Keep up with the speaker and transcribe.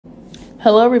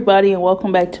Hello everybody and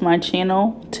welcome back to my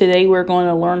channel. Today we're going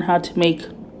to learn how to make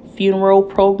funeral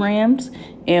programs,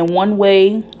 and one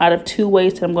way out of two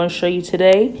ways that I'm going to show you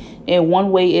today. And one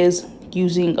way is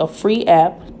using a free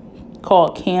app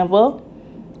called Canva,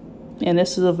 and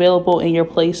this is available in your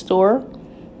Play Store.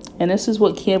 And this is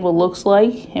what Canva looks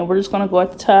like, and we're just going to go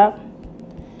at the top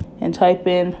and type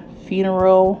in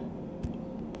funeral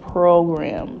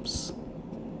programs.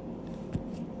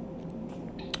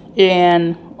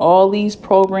 And all these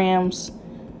programs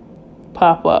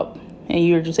pop up and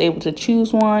you're just able to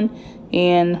choose one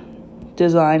and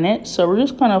design it. So we're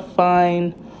just going to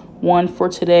find one for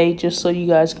today just so you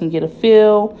guys can get a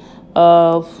feel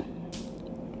of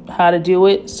how to do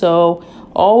it. So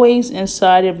always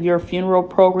inside of your funeral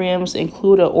programs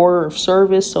include an order of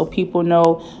service so people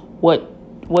know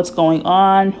what's going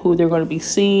on, who they're going to be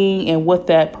seeing, and what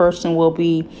that person will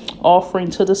be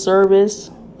offering to the service.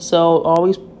 So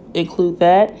always include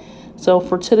that. So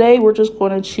for today we're just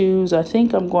going to choose, I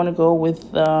think I'm going to go with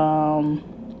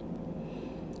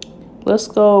let's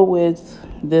go with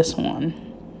this one.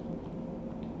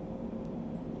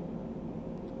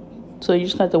 So you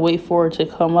just have to wait for it to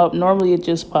come up. Normally it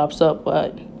just pops up,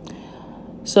 but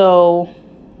so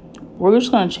we're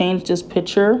just going to change this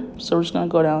picture. So we're just going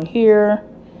to go down here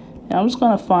and I'm just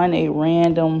going to find a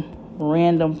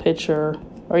random picture.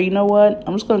 Or you know what?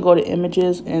 I'm just going to go to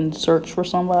images and search for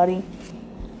somebody.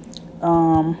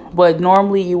 But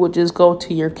normally you would just go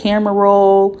to your camera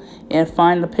roll and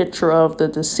find the picture of the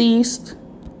deceased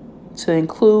to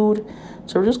include.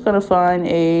 So we're just going to find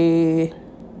a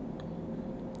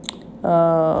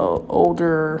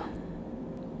older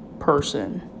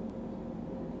person.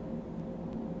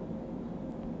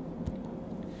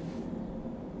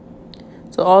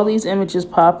 So all these images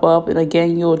pop up, and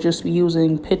again, you'll just be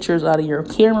using pictures out of your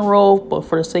camera roll. But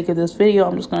for the sake of this video,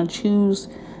 I'm just going to choose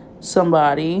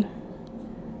somebody.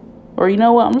 Or you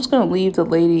know what? I'm just going to leave the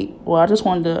lady. Well, I'll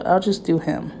just do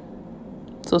him.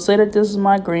 So say that this is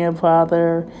my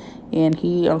grandfather, and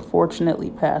he unfortunately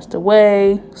passed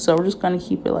away. So we're just going to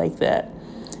keep it like that.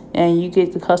 And you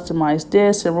get to customize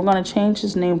this, and we're going to change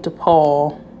his name to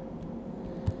Paul.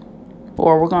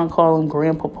 Or we're going to call him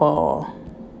Grandpa Paul.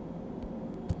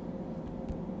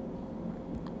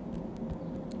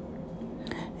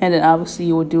 And then obviously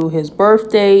you would do his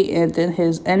birthday and then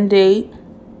his end date.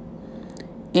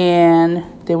 And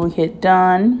then we hit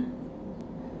done.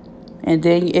 And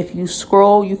then if you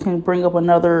scroll, you can bring up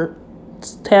another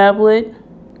tablet.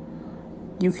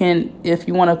 You can, if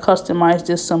you want to customize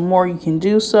this some more, you can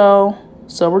do so.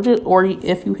 So we're just, or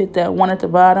if you hit that one at the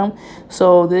bottom.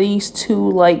 So these two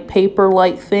like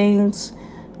paper-like things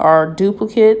are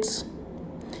duplicates.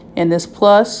 And this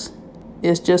plus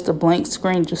is just a blank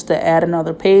screen just to add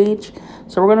another page.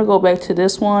 So we're going to go back to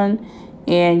this one,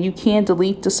 and you can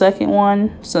delete the second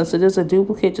one since it is a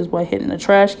duplicate just by hitting the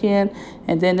trash can.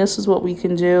 And then this is what we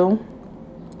can do.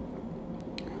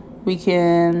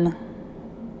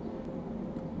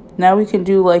 Now we can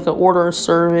do like an order of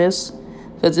service,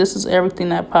 because this is everything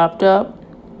that popped up.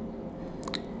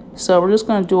 So we're just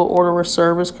going to do an order of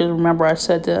service, because remember I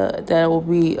said that will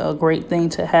be a great thing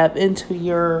to have into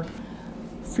your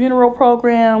funeral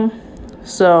program.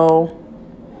 So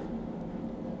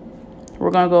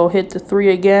we're going to go hit the 3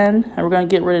 again, and we're going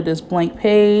to get rid of this blank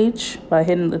page by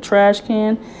hitting the trash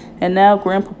can. And now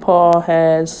Grandpa Paul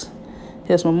has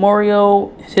his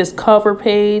memorial, his cover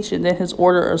page, and then his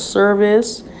order of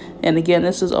service. And again,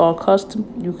 this is all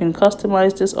custom. You can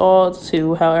customize this all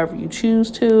to however you choose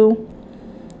to.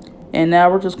 And now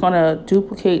we're just going to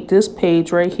duplicate this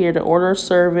page right here, the order of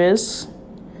service.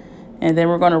 And then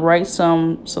we're going to write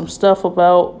some stuff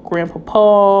about Grandpa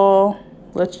Paul.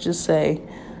 Let's just say,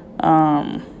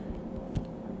 then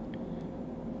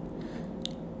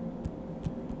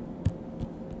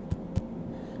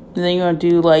you're going to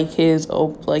do like his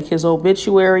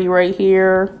obituary right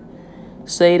here.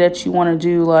 Say that you want to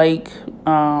do like,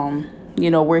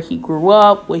 you know, where he grew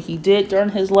up, what he did during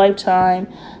his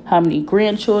lifetime, how many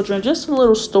grandchildren, just a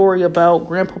little story about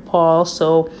Grandpa Paul,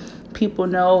 so people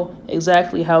know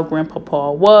exactly how Grandpa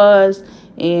Paul was,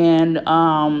 and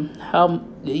how,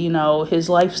 you know, his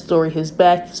life story, his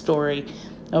backstory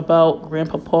about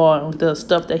Grandpa Paul, the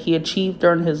stuff that he achieved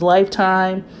during his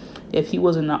lifetime. If he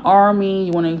was in the army,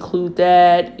 you want to include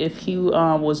that. If he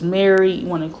was married, you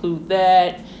want to include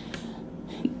that.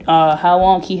 How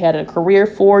long he had a career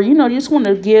for. You know, you just want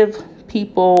to give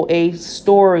people a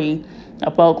story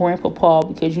about Grandpa Paul,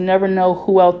 because you never know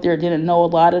who out there didn't know a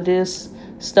lot of this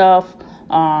stuff,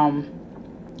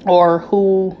 or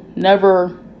who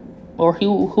never, or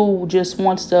who just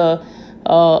wants a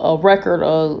record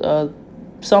of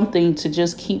something to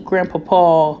just keep Grandpa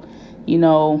Paul you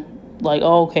know, like,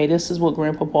 oh, okay, this is what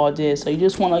Grandpapa did. So you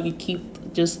just want like to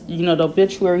keep, just, you know, the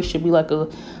obituary should be like a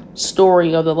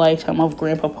story of the lifetime of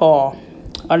Grandpapa.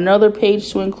 Another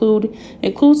page to include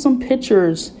some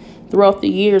pictures throughout the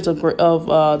years of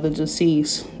the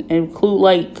deceased. Include,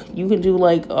 like, you can do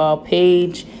like a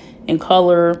page in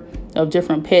color of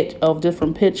different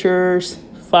pictures,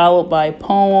 followed by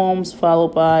poems,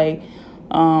 followed by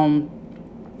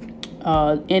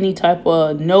any type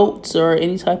of notes or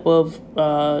any type of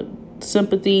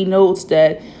sympathy notes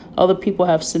that other people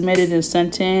have submitted and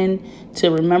sent in to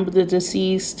remember the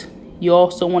deceased. You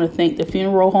also want to thank the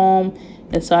funeral home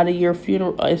inside of your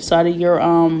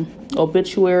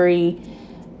obituary,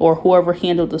 or whoever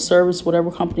handled the service,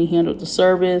 whatever company handled the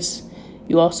service.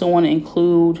 You also want to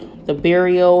include the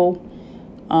burial,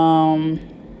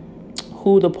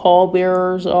 who the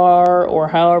pallbearers are, or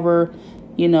however,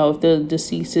 you know, if the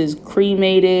deceased is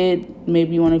cremated,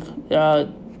 maybe you want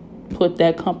to put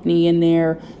that company in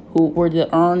there, where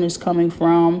the urn is coming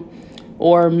from,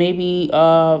 or maybe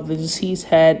the deceased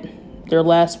had their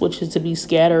last wishes to be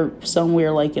scattered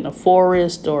somewhere like in a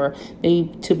forest, or maybe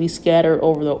to be scattered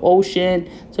over the ocean.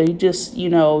 So you just, you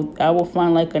know, I will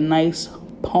find like a nice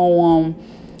poem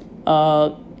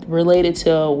related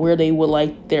to where they would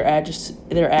like their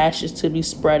ashes to be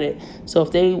spreaded. So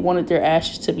if they wanted their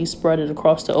ashes to be spreaded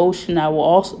across the ocean, I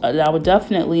would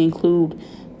definitely include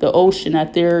the ocean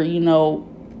that they're, you know,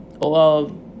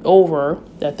 over,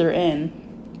 that they're in.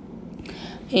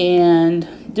 And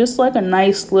just like a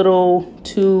nice little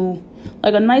poem,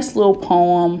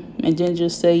 and then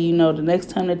just say, you know, the next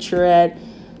time that you're at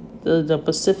the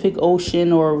Pacific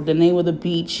Ocean or the name of the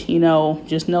beach, you know,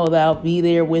 just know that I'll be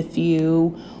there with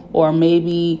you. Or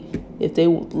maybe if they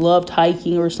loved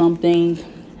hiking or something,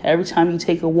 every time you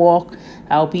take a walk,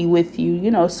 I'll be with you,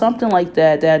 you know, something like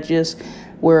that. That just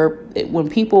when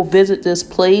people visit this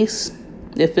place,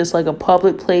 if it's like a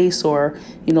public place, or,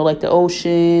 you know, like the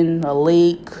ocean, a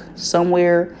lake,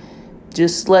 somewhere,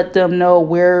 just let them know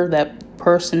where that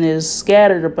person is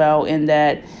scattered about, and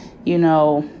that, you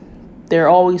know, they're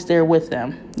always there with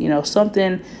them. You know,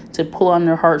 something to pull on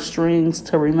their heartstrings,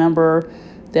 to remember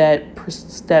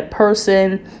that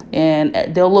person, and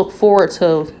they'll look forward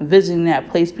to visiting that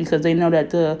place because they know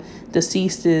that the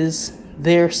deceased is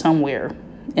there somewhere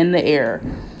in the air.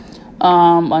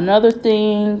 Another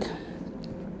thing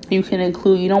you can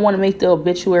include, you don't want to make the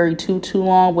obituary too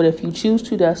long, but if you choose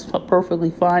to, that's perfectly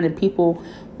fine, and people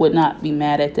would not be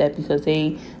mad at that because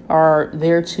they are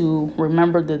there to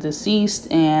remember the deceased,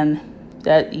 and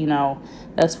that, you know,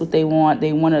 that's what they want.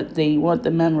 They want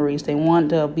the memories. They want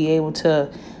to be able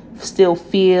to still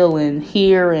feel and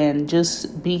hear and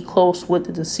just be close with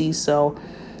the deceased. So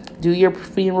do your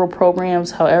funeral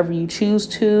programs however you choose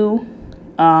to.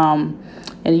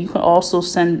 And you can also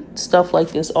send stuff like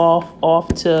this off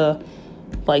to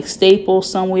like Staples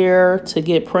somewhere to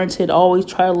get printed. Always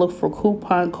try to look for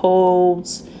coupon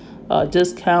codes,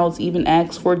 discounts, even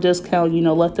ask for a discount. You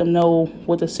know, let them know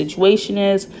what the situation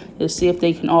is to see if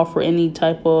they can offer any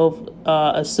type of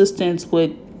assistance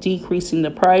with decreasing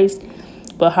the price.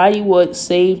 But how you would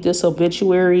save this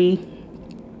obituary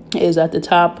is at the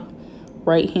top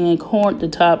right-hand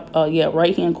corner.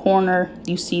 Right-hand corner.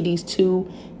 You see these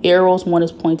two arrows. One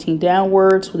is pointing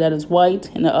downwards, so that is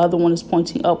white, and the other one is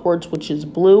pointing upwards, which is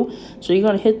blue. So you're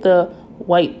going to hit the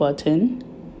white button,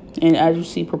 and as you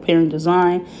see, preparing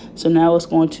design. So now it's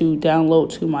going to download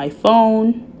to my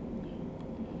phone.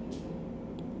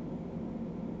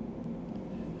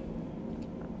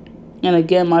 And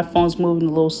again, my phone's moving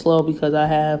a little slow because I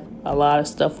have a lot of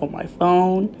stuff on my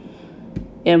phone.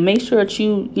 And make sure that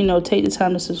you take the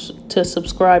time to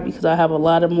subscribe, because I have a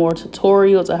lot of more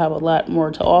tutorials. I have a lot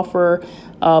more to offer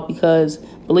because,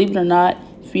 believe it or not,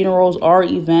 funerals are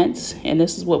events, and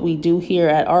this is what we do here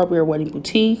at Our Bear Wedding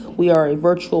Boutique. We are a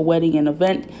virtual wedding and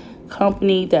event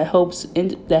company that helps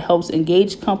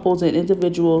engage couples and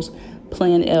individuals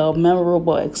plan a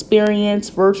memorable experience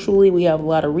virtually. We have a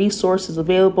lot of resources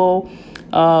available,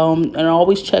 and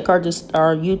always check our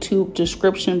YouTube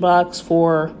description box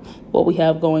for what we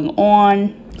have going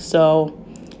on. So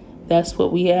that's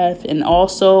what we have. And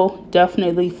also,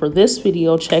 definitely for this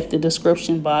video, check the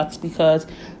description box, because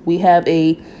we have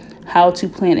a how to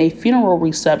plan a funeral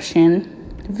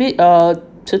reception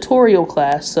tutorial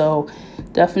class. So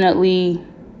definitely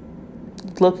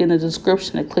look in the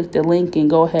description and click the link and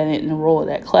go ahead and enroll in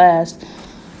that class,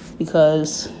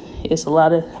 because it's a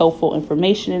lot of helpful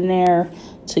information in there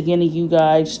to getting you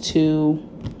guys to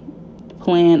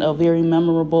plan a very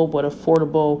memorable but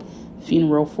affordable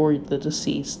funeral for the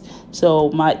deceased.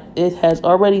 So it has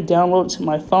already downloaded to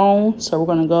my phone, so we're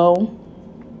going to go,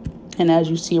 and as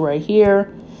you see right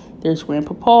here, there's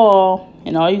Grandpa Paul.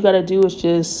 And all you got to do is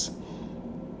just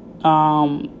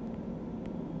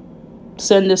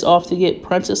send this off to get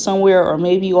printed somewhere, or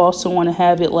maybe you also want to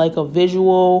have it like a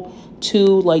visual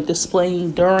too, like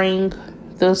displaying during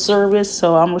the service.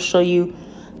 So I'm going to show you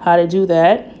how to do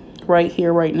that right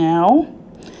here, right now.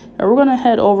 And we're going to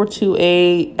head over to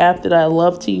a app that I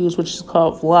love to use, which is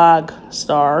called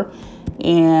Vlogstar.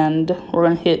 And we're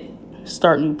going to hit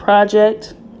start new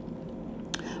project.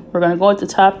 We're going to go at the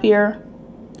top here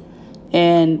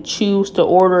and choose the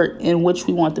order in which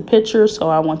we want the picture. So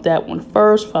I want that one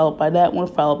first, followed by that one,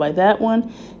 followed by that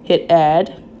one. Hit add.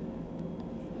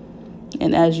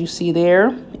 And as you see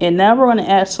there, and now we're going to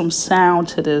add some sound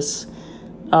to this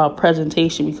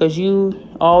presentation, because you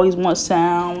always want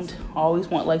sound, always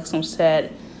want like some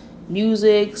sad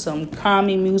music, some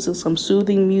calming music, some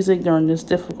soothing music during this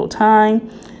difficult time.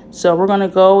 So we're going to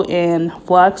go, and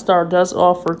Vlogstar does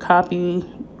offer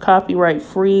copyright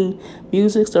free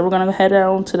music. So we're going to head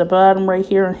down to the bottom right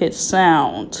here and hit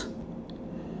sound.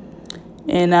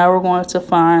 And now we're going to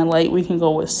find, like, we can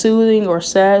go with soothing or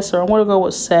sad. So I'm going to go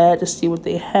with sad to see what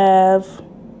they have.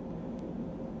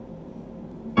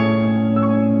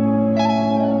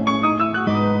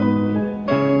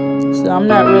 So I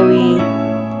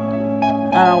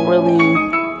don't really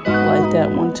like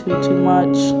that one too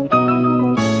much.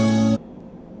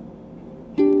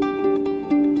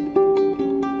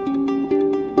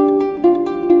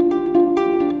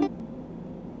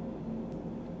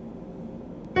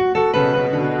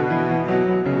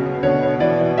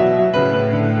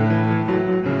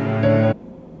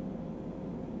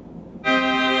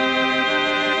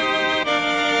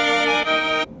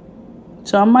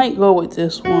 So I might go with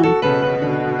this one.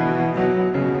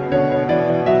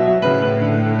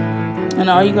 And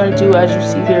all you gotta do, as you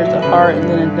see here, is the heart and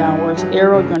then a downwards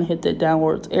arrow. You're gonna hit that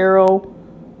downwards arrow.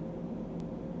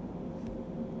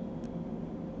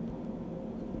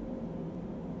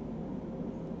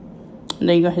 And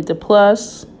then you're gonna hit the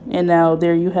plus. And now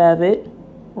there you have it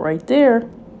right there.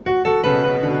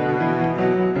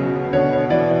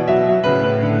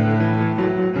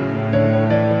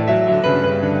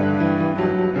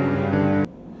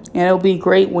 And it'll be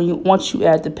great when once you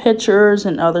add the pictures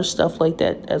and other stuff like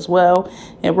that as well.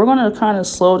 And we're going to kind of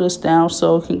slow this down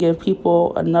so it can give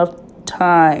people enough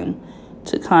time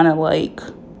to kind of like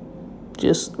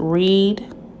just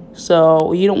read.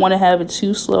 So you don't want to have it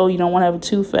too slow. You don't want to have it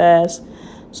too fast.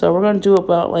 So we're going to do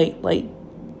about like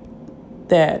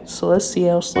that. So let's see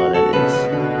how slow that is.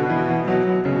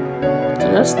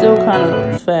 So that's still kind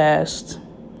of fast.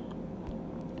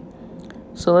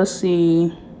 So let's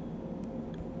see.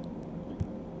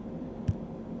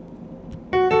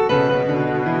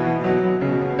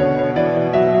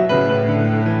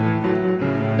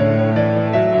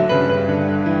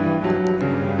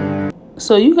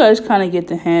 So you guys kind of get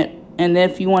the hint. And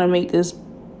if you want to make this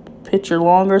picture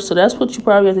longer, so that's what you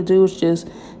probably have to do, is just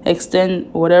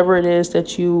extend whatever it is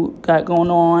that you got going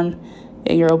on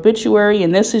in your obituary.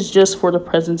 And this is just for the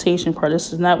presentation part.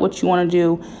 This is not what you want to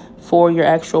do for your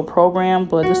actual program,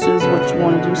 but this is what you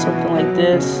want to do, something like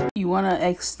this. You want to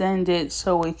extend it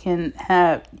so it can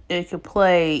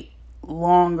play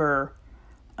longer.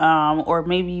 Or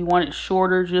maybe you want it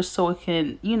shorter just so it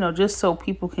can, just so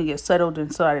people can get settled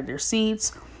inside of their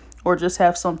seats, or just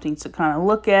have something to kind of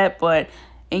look at. But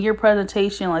in your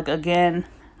presentation, like again,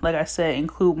 like I said,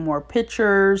 include more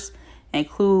pictures,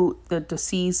 include the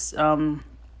deceased,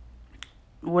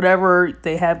 whatever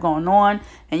they have going on.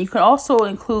 And you can also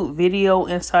include video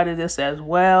inside of this as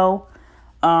well.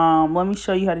 Let me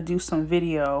show you how to do some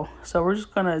video. So we're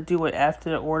just going to do it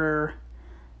after the order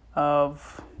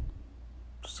of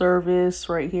service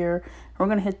right here. We're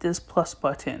going to hit this plus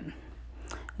button.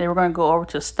 Then we're going to go over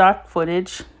to stock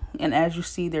footage. And as you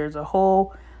see, there's a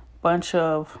whole bunch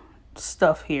of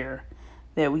stuff here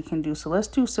that we can do. So let's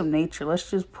do some nature. Let's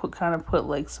just put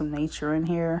like some nature in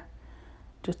here,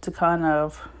 just to kind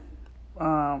of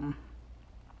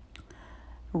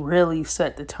really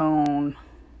set the tone.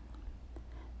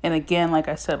 And again, like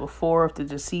I said before, if the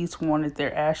deceased wanted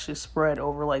their ashes spread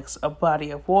over like a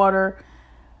body of water,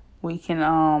 we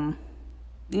can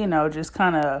just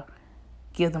kind of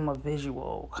give them a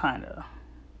visual kind of.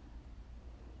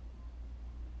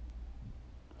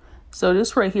 So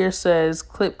this right here says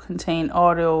clip contain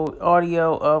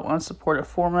audio of unsupported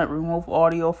format. Remove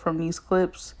audio from these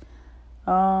clips.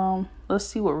 Let's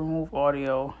see what remove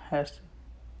audio has.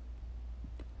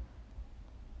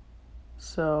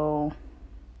 So,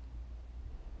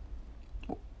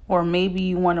 or maybe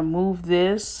you want to move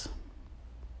this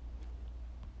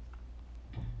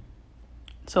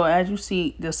So as you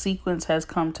see, the sequence has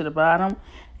come to the bottom,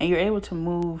 and you're able to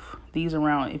move these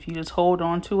around. If you just hold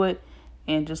on to it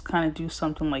and just kind of do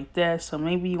something like that. So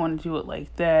maybe you want to do it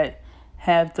like that.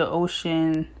 Have the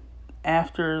ocean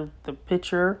after the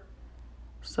picture.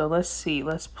 So let's see.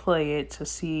 Let's play it to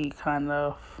see kind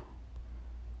of.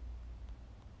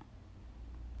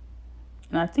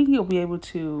 And I think you'll be able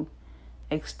to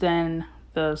extend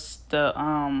the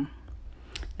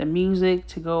music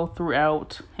to go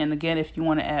throughout. And again, if you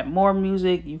want to add more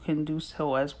music, you can do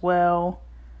so as well.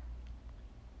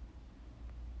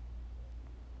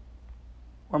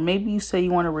 Or maybe you say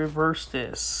you want to reverse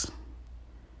this.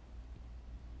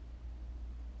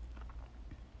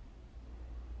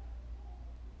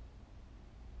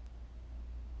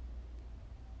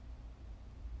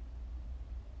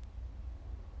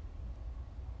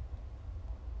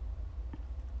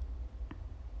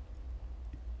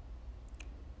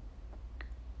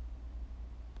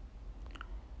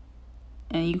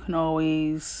 And you can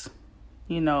always,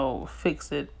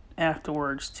 fix it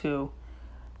afterwards too.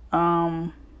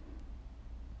 And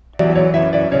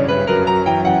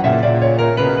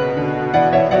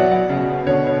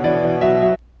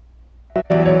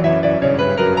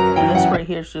this right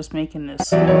here is just making this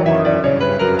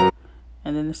slower.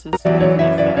 And then this is making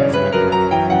it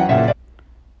faster.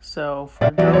 So for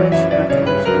duration, I think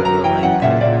we should do like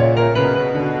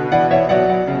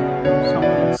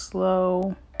something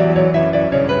slow.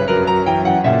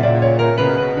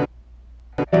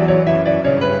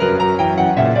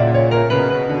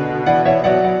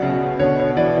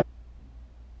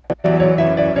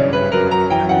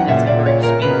 That's a great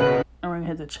speed. I'm going to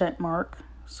hit the check mark.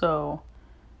 So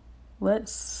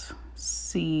let's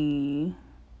see.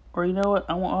 Or you know what?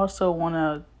 I also want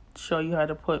to show you how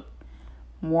to put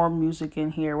more music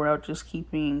in here without just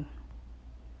keeping.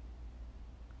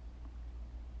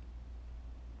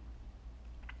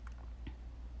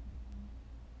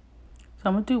 So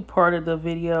I'm going to do part of the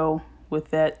video with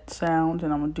that sound,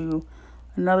 and I'm going to do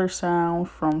another sound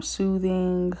from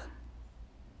Soothing.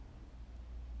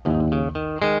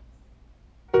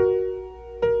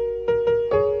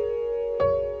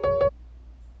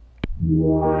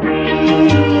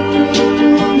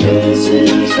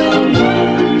 Missing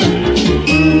someone.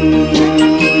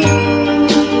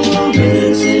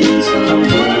 Missing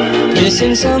someone.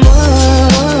 Missing someone.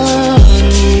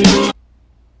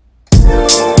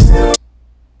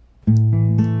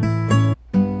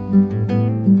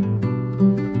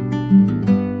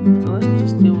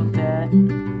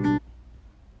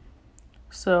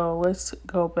 So let's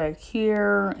go back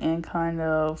here and kind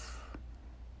of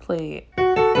play it.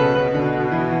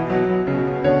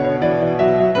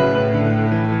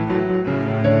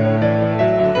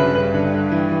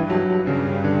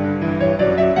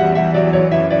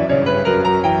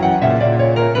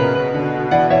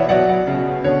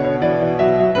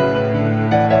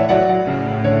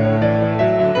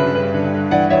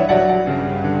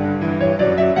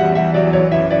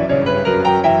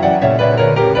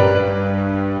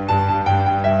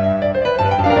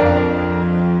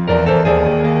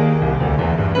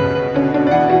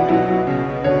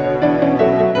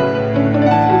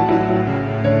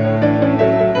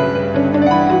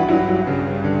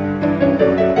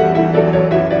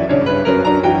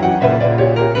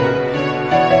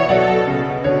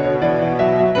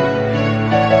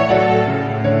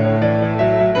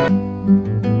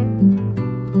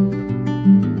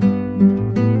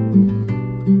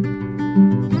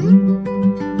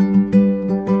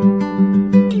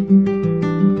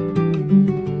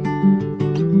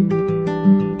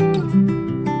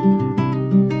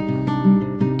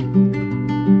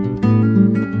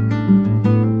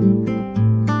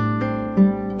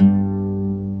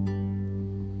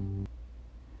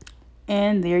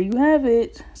 And there you have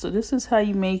it. So this is how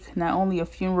you make not only a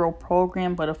funeral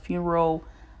program, but a funeral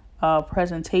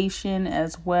presentation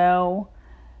as well,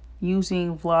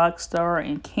 using Vlogstar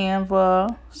and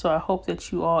Canva. So I hope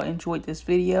that you all enjoyed this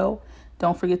video.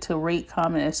 Don't forget to rate,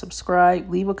 comment, and subscribe.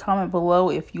 Leave a comment below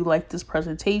if you like this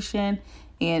presentation.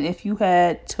 And if you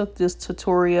had took this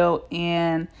tutorial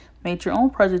and made your own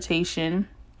presentation,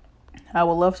 I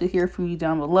would love to hear from you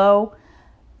down below.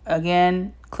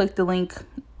 Again, click the link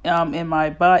in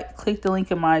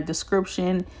my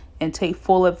description and take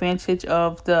full advantage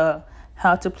of the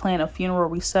how to plan a funeral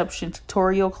reception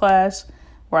tutorial class,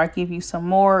 where I give you some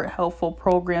more helpful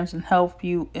programs and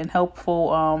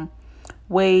helpful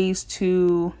ways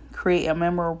to create a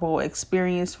memorable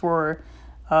experience for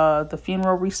the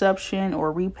funeral reception,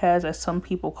 or repass as some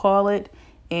people call it.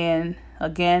 And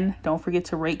again, don't forget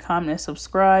to rate, comment, and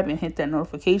subscribe, and hit that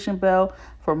notification bell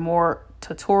for more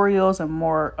tutorials and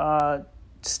more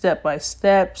step by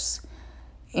steps,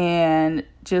 and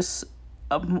just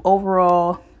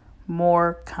overall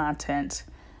more content.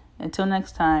 Until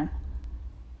next time.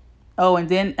 Oh, and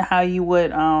then how you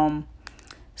would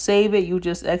save it, you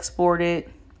just export it.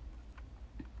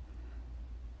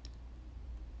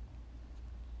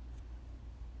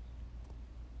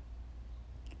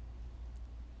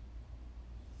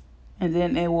 And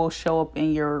then it will show up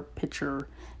in your picture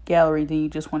gallery. Then you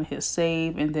just want to hit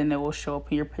save, and then it will show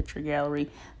up in your picture gallery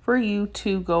for you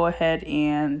to go ahead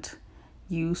and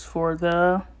use for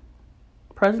the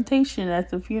presentation at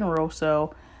the funeral.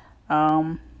 So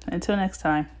until next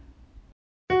time.